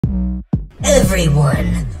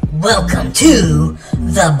Everyone, welcome to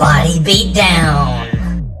the Body Beatdown.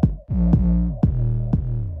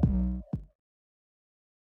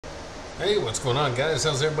 Hey, what's going on, guys?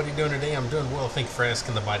 How's everybody doing today? I'm doing well. Thank you for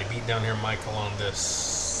asking. The Body Beatdown here, Michael, on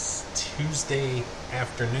this Tuesday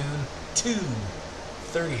afternoon,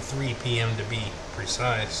 2:33 p.m. to be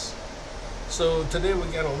precise. So today we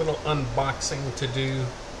got a little unboxing to do.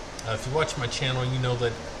 If you watch my channel, you know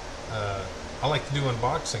that I like to do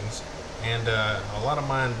unboxings, and a lot of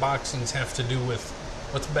my unboxings have to do with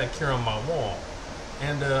what's back here on my wall,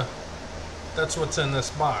 and that's what's in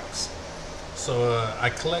this box. So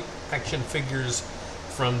I collect action figures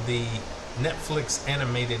from the Netflix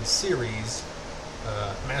animated series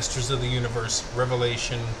Masters of the Universe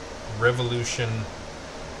Revolution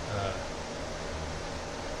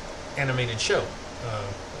animated show,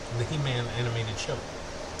 the He-Man animated show.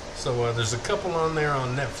 So there's a couple on there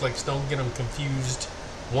on Netflix. Don't get them confused.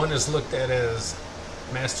 One is looked at as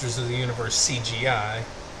Masters of the Universe CGI,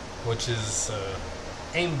 which is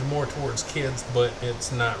aimed more towards kids, but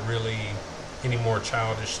it's not really any more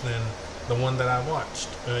childish than the one that I watched,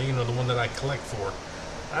 the one that I collect for.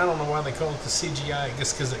 I don't know why they call it the CGI. I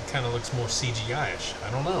guess because it kind of looks more CGI-ish.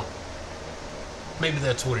 I don't know. Maybe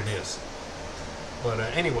that's what it is. But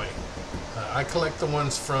anyway, I collect the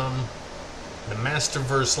ones from the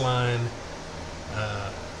Masterverse line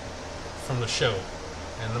from the show.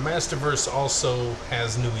 And the Masterverse also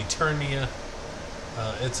has New Eternia.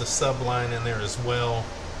 It's a sub-line in there as well.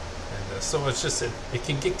 And so it's just, it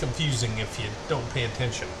can get confusing if you don't pay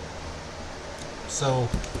attention. So,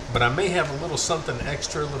 but I may have a little something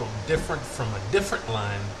extra, a little different from a different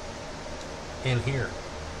line in here.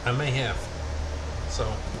 I may have.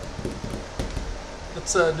 So,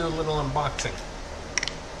 let's do a little unboxing.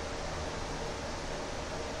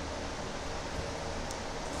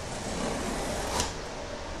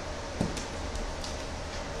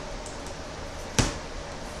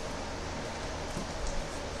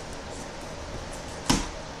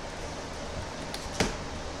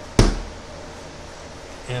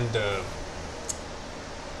 And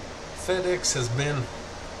FedEx has been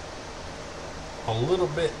a little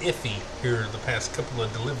bit iffy here the past couple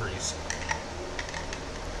of deliveries.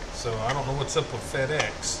 So I don't know what's up with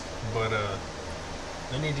FedEx, but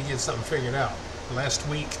they need to get something figured out. Last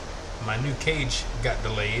week, my new cage got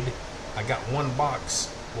delayed. I got one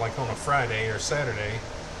box like on a Friday or Saturday,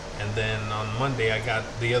 and then on Monday I got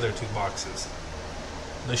the other two boxes.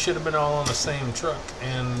 They should have been all on the same truck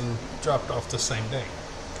and dropped off the same day.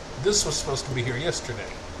 This was supposed to be here yesterday.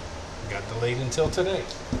 Got delayed until today.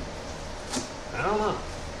 I don't know.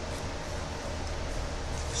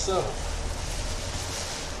 So,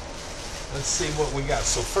 let's see what we got.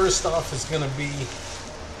 So first off is going to be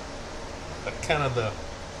kind of the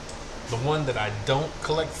one that I don't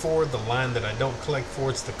collect for, the line that I don't collect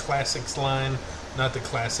for. It's the Classics line, not the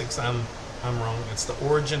Classics. I'm wrong. It's the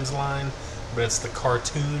Origins line, but it's the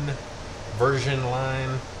cartoon version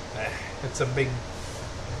line. It's a big.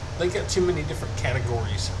 They got too many different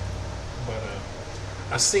categories. But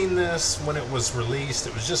I seen this when it was released.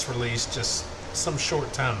 It was just released just some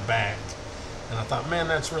short time back, and I thought, man,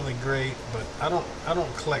 that's really great. But I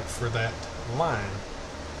don't collect for that line.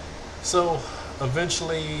 So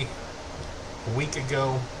eventually, a week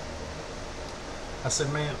ago, I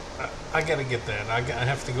said, man, I got to get that. I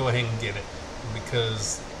have to go ahead and get it,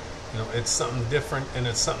 because it's something different, and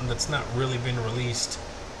it's something that's not really been released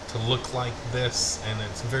to look like this, and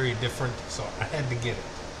it's very different, so I had to get it.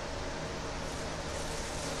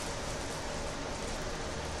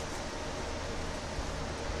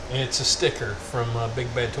 It's a sticker from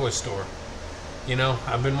Big Bad Toy Store.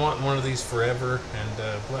 I've been wanting one of these forever, and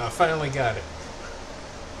well, I finally got it.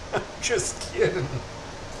 I'm just kidding.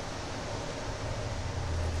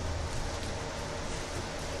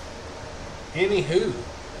 Anywho,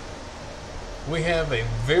 we have a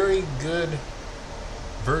very good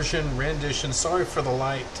version rendition. Sorry for the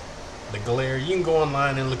light, the glare. You can go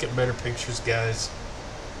online and look at better pictures, guys,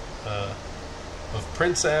 of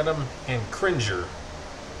Prince Adam and Cringer.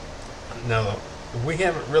 Now, we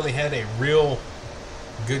haven't really had a real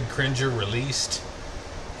good Cringer released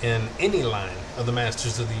in any line of the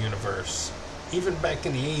Masters of the Universe. Even back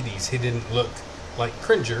in the 80s, he didn't look like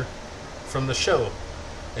Cringer from the show.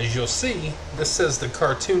 As you'll see, this says the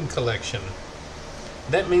cartoon collection.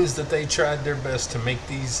 That means that they tried their best to make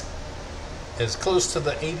these as close to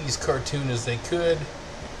the 80s cartoon as they could,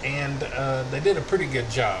 and they did a pretty good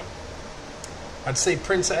job. I'd say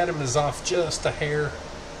Prince Adam is off just a hair,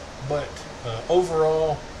 but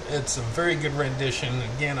overall, it's a very good rendition.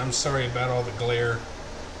 Again, I'm sorry about all the glare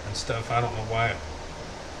and stuff. I don't know why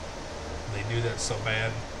they do that so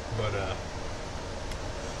bad. But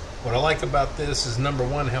what I like about this is, number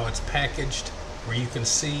one, how it's packaged, where you can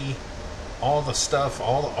see all the stuff,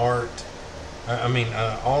 all the art.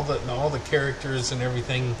 All the characters and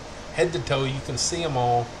everything, head to toe. You can see them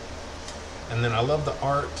all. And then I love the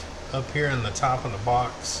art up here in the top of the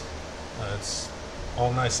box. It's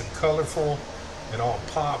all nice and colorful. It all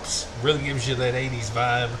pops. Really gives you that 80s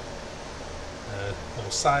vibe.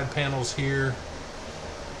 Little side panels here.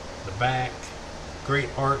 The back. Great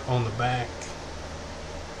art on the back.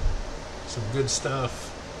 Some good stuff.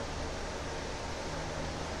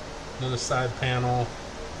 Another side panel.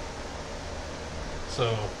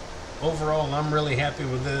 So overall, I'm really happy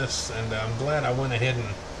with this, and I'm glad I went ahead and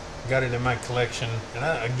got it in my collection. And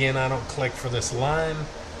I don't collect for this line,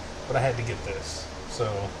 but I had to get this.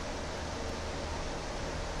 So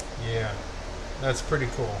yeah, that's pretty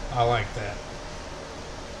cool. I like that.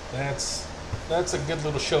 That's a good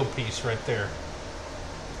little showpiece right there.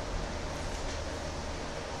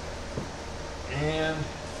 And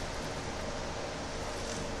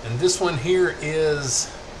this one here is,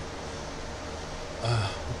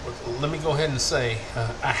 let me go ahead and say,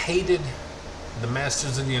 I hated the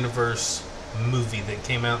Masters of the Universe movie that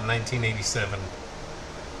came out in 1987.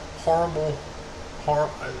 Horrible,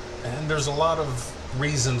 and there's a lot of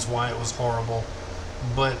reasons why it was horrible,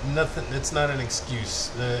 but nothing. It's not an excuse.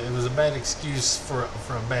 It was a bad excuse for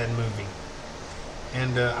a bad movie.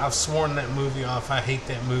 And I've sworn that movie off. I hate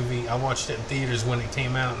that movie. I watched it in theaters when it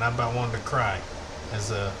came out, and I about wanted to cry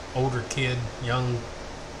as a older kid,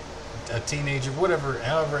 a teenager,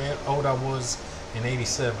 however old I was in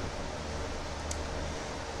 '87.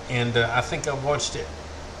 And I think I watched it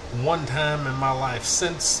one time in my life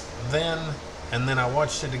since then, and then I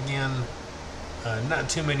watched it again not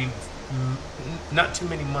too many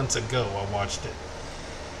months ago. I watched it,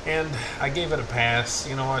 and I gave it a pass.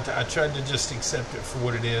 You know, I tried to just accept it for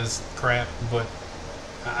what it is, crap. But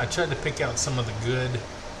I tried to pick out some of the good,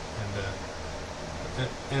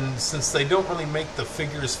 and since they don't really make the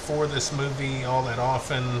figures for this movie all that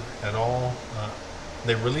often at all,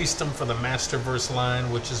 they released them for the Masterverse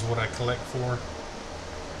line, which is what I collect for.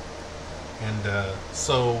 And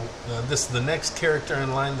so this is the next character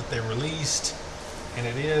in line that they released, and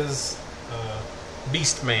it is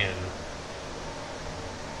Beastman.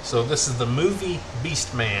 So this is the movie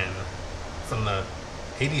Beastman from the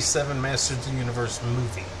 '87 Masters of the Universe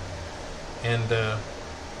movie. And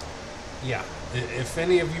yeah, if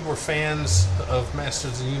any of you were fans of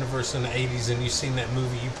Masters of the Universe in the '80s and you've seen that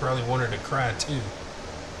movie, you probably wanted to cry too.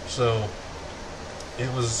 So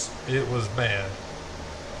it was bad.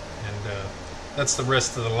 And that's the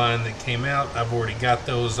rest of the line that came out. I've already got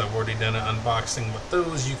those. I've already done an unboxing with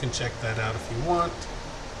those. You can check that out if you want.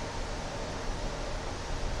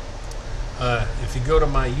 If you go to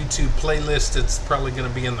my YouTube playlist, it's probably going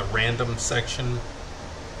to be in the random section,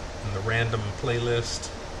 in the random playlist.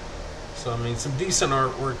 So I mean, some decent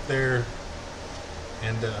artwork there,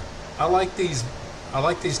 and I like these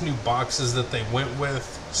new boxes that they went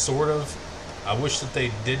with, sort of. I wish that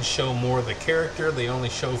they did show more of the character. They only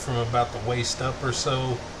show from about the waist up or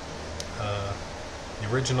so. The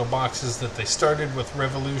original boxes that they started with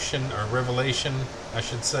Revelation, I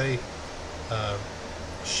should say,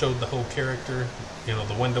 showed the whole character. You know,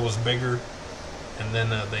 the window was bigger, and then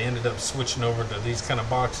they ended up switching over to these kind of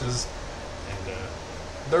boxes, and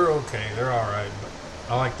they're okay. They're all right, but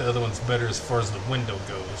I like the other ones better as far as the window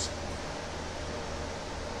goes.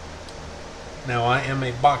 Now, I am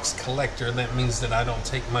a box collector. That means that I don't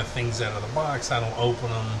take my things out of the box. I don't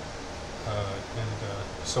open them.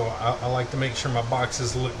 So I like to make sure my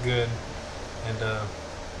boxes look good. And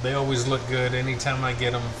they always look good anytime I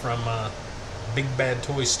get them from Big Bad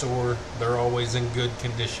Toy Store. They're always in good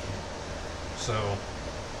condition. So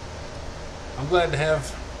I'm glad to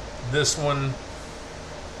have this one,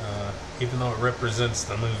 even though it represents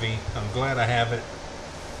the movie. I'm glad I have it.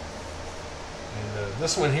 And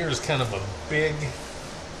this one here is kind of a big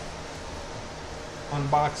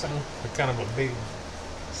unboxing, kind of a big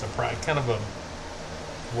surprise, kind of a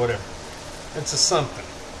whatever. It's a something.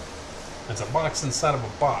 It's a box inside of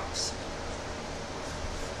a box.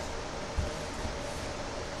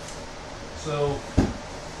 So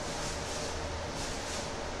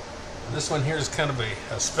this one here is kind of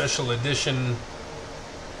a special edition,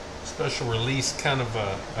 special release kind of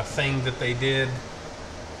a thing that they did.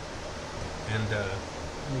 And let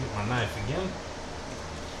me get my knife again.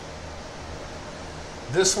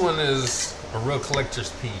 This one is a real collector's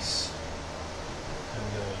piece, and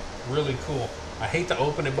really cool. I hate to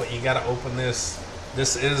open it, but you got to open this.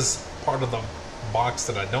 This is part of the box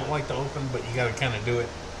that I don't like to open, but you got to kind of do it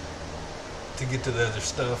to get to the other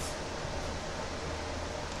stuff.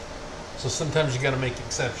 So sometimes you got to make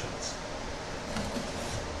exceptions.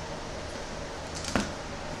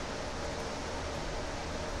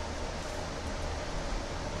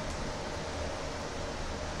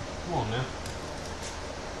 Come on now.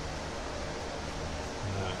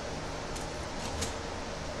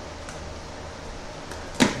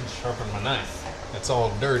 Sharpen my knife. It's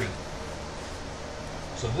all dirty.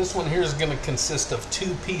 So this one here is going to consist of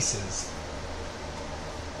 2 pieces.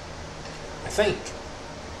 I think.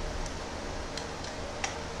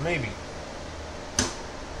 Maybe.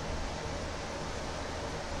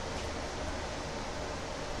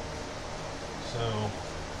 So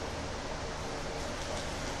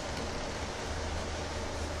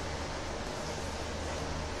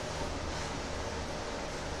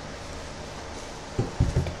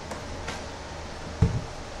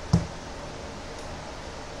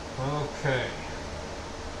okay.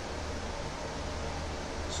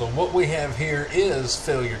 So what we have here is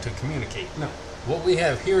failure to communicate. No. What we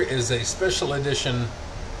have here is a special edition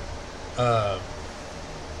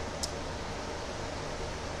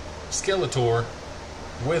Skeletor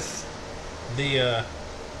with the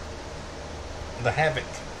Havoc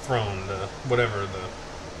throne, whatever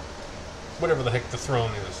the heck the throne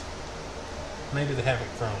is. Maybe the Havoc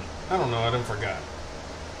throne. I don't know. I done forgot.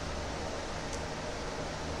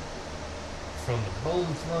 From the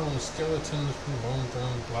Bone Throne, skeletons from the Bone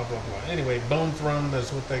Throne, blah blah blah. Anyway, Bone Throne,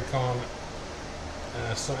 that's what they call it.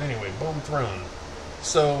 So anyway, Bone Throne.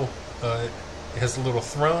 So it has a little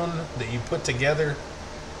throne that you put together,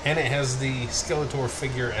 and it has the Skeletor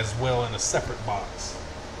figure as well in a separate box.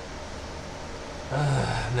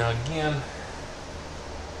 Now again,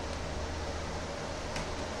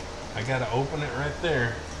 I gotta open it right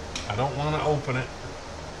there. I don't want to open it.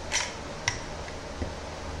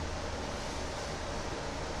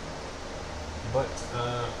 But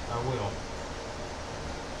I will.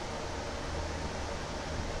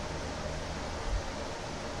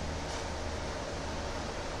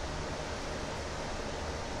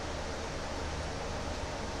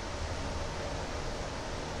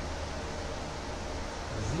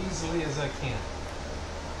 As easily as I can.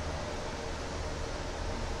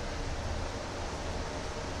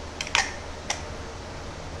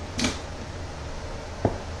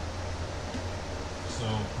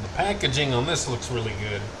 The packaging on this looks really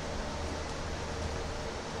good.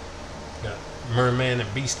 Got Merman and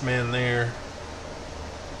Beastman there.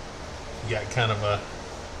 You got kind of a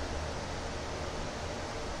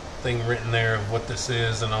thing written there of what this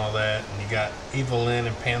is and all that. And you got Evelyn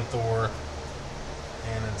and Panther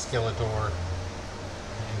and then Skeletor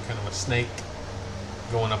and kind of a snake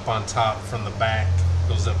going up on top from the back,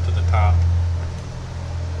 goes up to the top.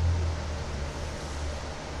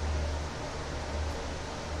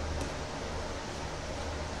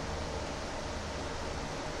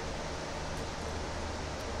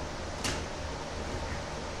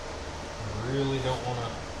 Really don't want to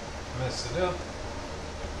mess it up.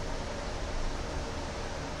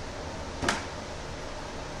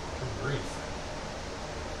 Good grief.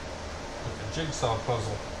 Like a jigsaw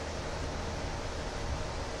puzzle.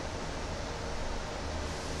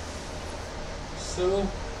 So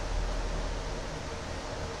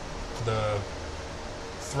the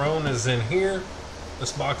throne is in here.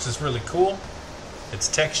 This box is really cool. It's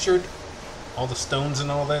textured. All the stones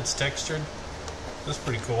and all that's textured. That's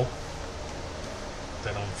pretty cool.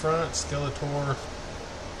 That on front, Skeletor,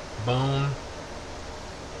 bone.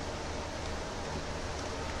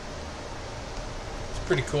 It's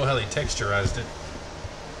pretty cool how they texturized it.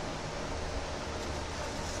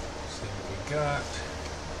 Let's see what we got.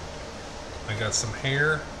 I got some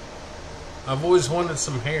hair. I've always wanted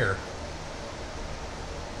some hair.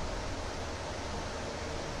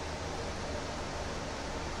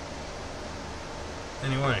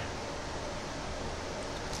 Anyway.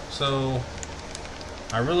 So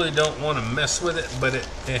I really don't want to mess with it, but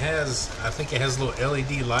it has, I think it has little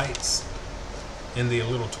LED lights in the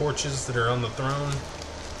little torches that are on the throne.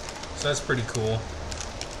 So that's pretty cool.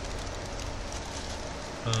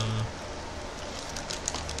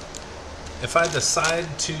 If I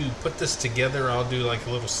decide to put this together, I'll do like a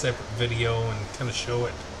little separate video and kind of show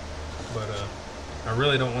it. But I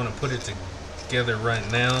really don't want to put it together right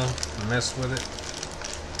now and mess with it.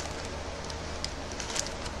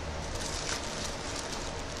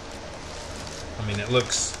 I mean, it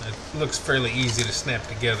looks fairly easy to snap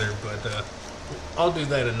together, but I'll do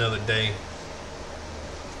that another day.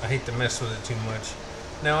 I hate to mess with it too much.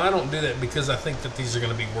 Now, I don't do that because I think that these are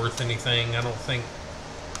going to be worth anything. I don't think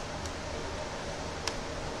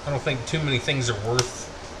too many things are worth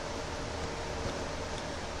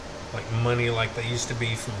like money like they used to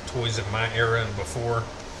be from toys of my era and before.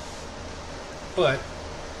 but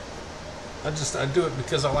I do it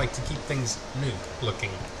because I like to keep things new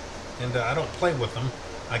looking, and I don't play with them.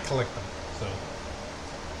 I collect them. So,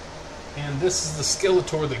 and this is the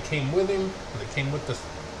Skeletor that came with him. That came with the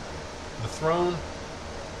throne.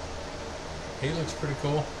 He looks pretty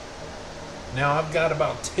cool. Now I've got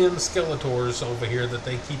about 10 Skeletors over here that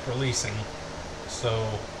they keep releasing.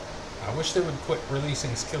 So I wish they would quit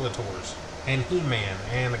releasing Skeletors and He-Man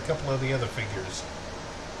and a couple of the other figures.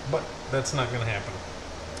 But that's not going to happen.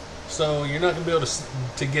 So you're not going to be able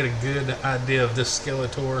to get a good idea of this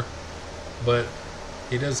Skeletor. But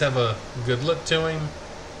he does have a good look to him.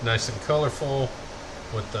 Nice and colorful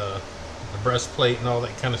with the breastplate and all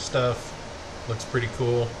that kind of stuff. Looks pretty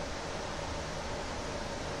cool.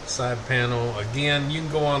 Side panel. Again, you can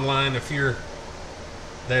go online if you're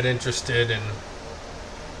that interested in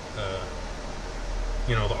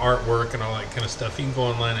you know, the artwork and all that kind of stuff. You can go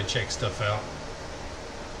online and check stuff out.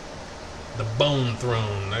 The Bone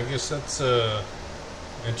Throne. I guess that's a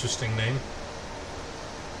interesting name.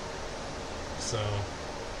 So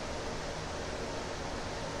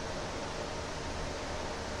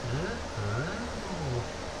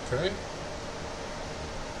okay.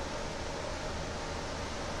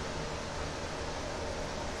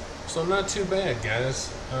 So not too bad,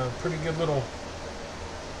 guys. Pretty good little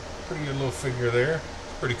figure there.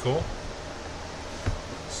 Pretty cool.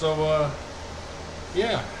 So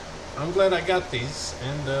yeah, I'm glad I got these,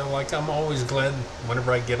 and like I'm always glad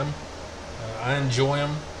whenever I get them. I enjoy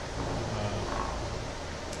them.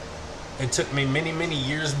 It took me many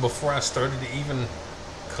years before I started to even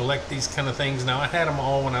collect these kind of things. Now I had them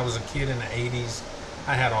all when I was a kid in the 80s.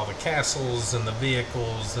 I had all the castles and the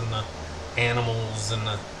vehicles and the animals and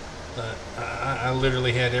I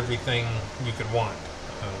literally had everything you could want.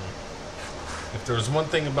 If there was one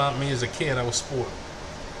thing about me as a kid, I was spoiled.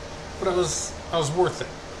 But I was worth it,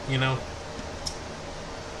 you know.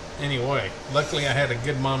 Anyway, luckily I had a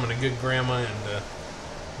good mom and a good grandma, and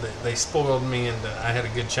they spoiled me, and I had a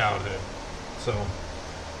good childhood. So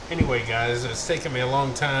anyway, guys, it's taken me a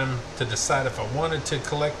long time to decide if I wanted to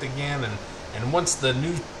collect again, and once the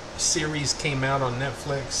new series came out on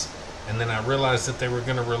Netflix, and then I realized that they were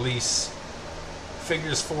going to release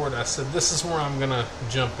figures for it, I said, this is where I'm going to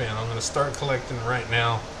jump in. I'm going to start collecting right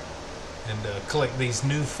now and collect these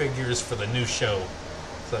new figures for the new show.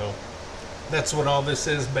 So that's what all this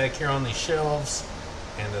is back here on these shelves,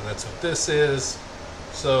 and that's what this is.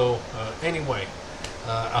 So anyway,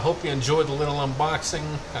 I hope you enjoyed the little unboxing.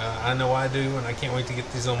 I know I do, and I can't wait to get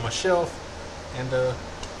these on my shelf and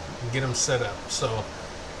get them set up. So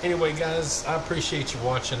anyway, guys, I appreciate you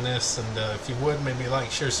watching this, and if you would, maybe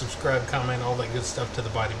like, share, subscribe, comment, all that good stuff to the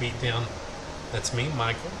Body Beatdown. That's me,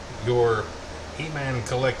 Michael, your He-Man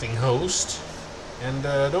collecting host. And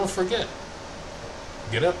don't forget,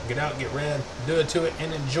 get up, get out, get red, do it to it,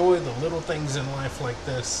 and enjoy the little things in life like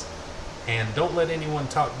this. And don't let anyone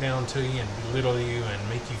talk down to you and belittle you and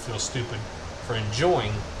make you feel stupid for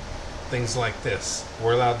enjoying things like this.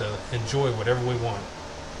 We're allowed to enjoy whatever we want.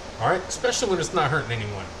 Alright? Especially when it's not hurting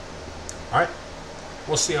anyone. Alright?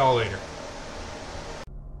 We'll see y'all later.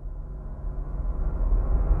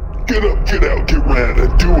 Get up, get out, get red,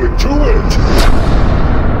 and do it to it!